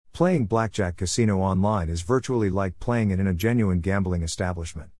Playing Blackjack Casino online is virtually like playing it in a genuine gambling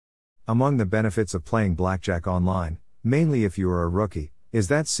establishment. Among the benefits of playing Blackjack online, mainly if you are a rookie, is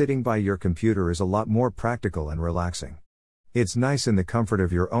that sitting by your computer is a lot more practical and relaxing. It's nice in the comfort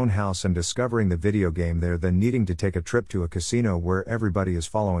of your own house and discovering the video game there than needing to take a trip to a casino where everybody is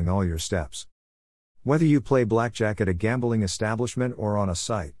following all your steps. Whether you play Blackjack at a gambling establishment or on a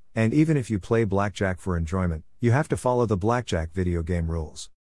site, and even if you play Blackjack for enjoyment, you have to follow the Blackjack video game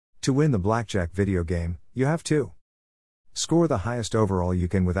rules. To win the Blackjack video game, you have to score the highest overall you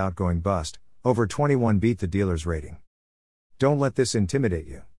can without going bust, over 21 beat the dealer's rating. Don't let this intimidate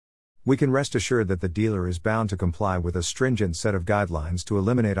you. We can rest assured that the dealer is bound to comply with a stringent set of guidelines to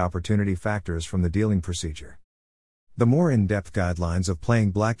eliminate opportunity factors from the dealing procedure. The more in-depth guidelines of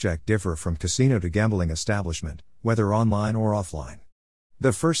playing Blackjack differ from casino to gambling establishment, whether online or offline.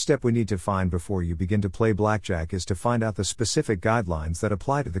 The first step we need to find before you begin to play Blackjack is to find out the specific guidelines that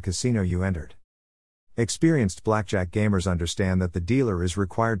apply to the casino you entered. Experienced Blackjack gamers understand that the dealer is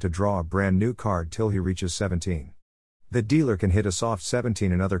required to draw a brand new card till he reaches 17. The dealer can hit a soft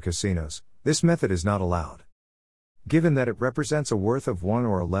 17 in other casinos. This method is not allowed. Given that it represents a worth of 1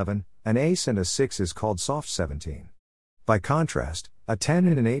 or 11, an ace and a 6 is called soft 17. By contrast, a 10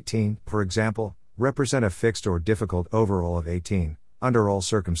 and an 18, for example, represent a fixed or difficult overall of 18, under all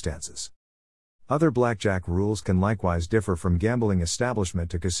circumstances. Other Blackjack rules can likewise differ from gambling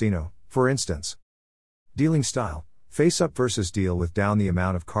establishment to casino. For instance, dealing style, face-up versus deal with down the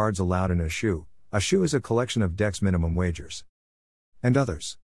amount of cards allowed in a shoe. A shoe is a collection of decks minimum wagers. And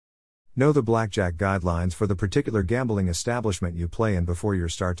others. Know the Blackjack guidelines for the particular gambling establishment you play in before you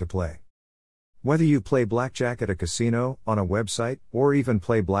start to play. Whether you play Blackjack at a casino, on a website, or even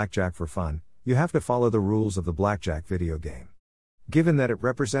play Blackjack for fun, you have to follow the rules of the Blackjack video game. Given that it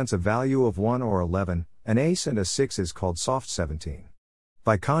represents a value of 1 or 11, an ace and a 6 is called soft 17.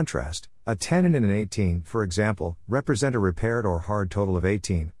 By contrast, a 10 and an 18, for example, represent a repaired or hard total of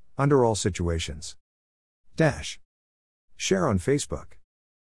 18, under all situations. Share on Facebook.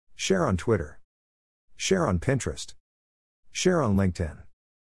 Share on Twitter. Share on Pinterest. Share on LinkedIn.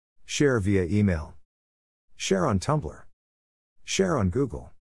 Share via email. Share on Tumblr. Share on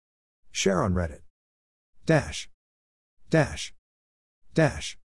Google. Share on Reddit.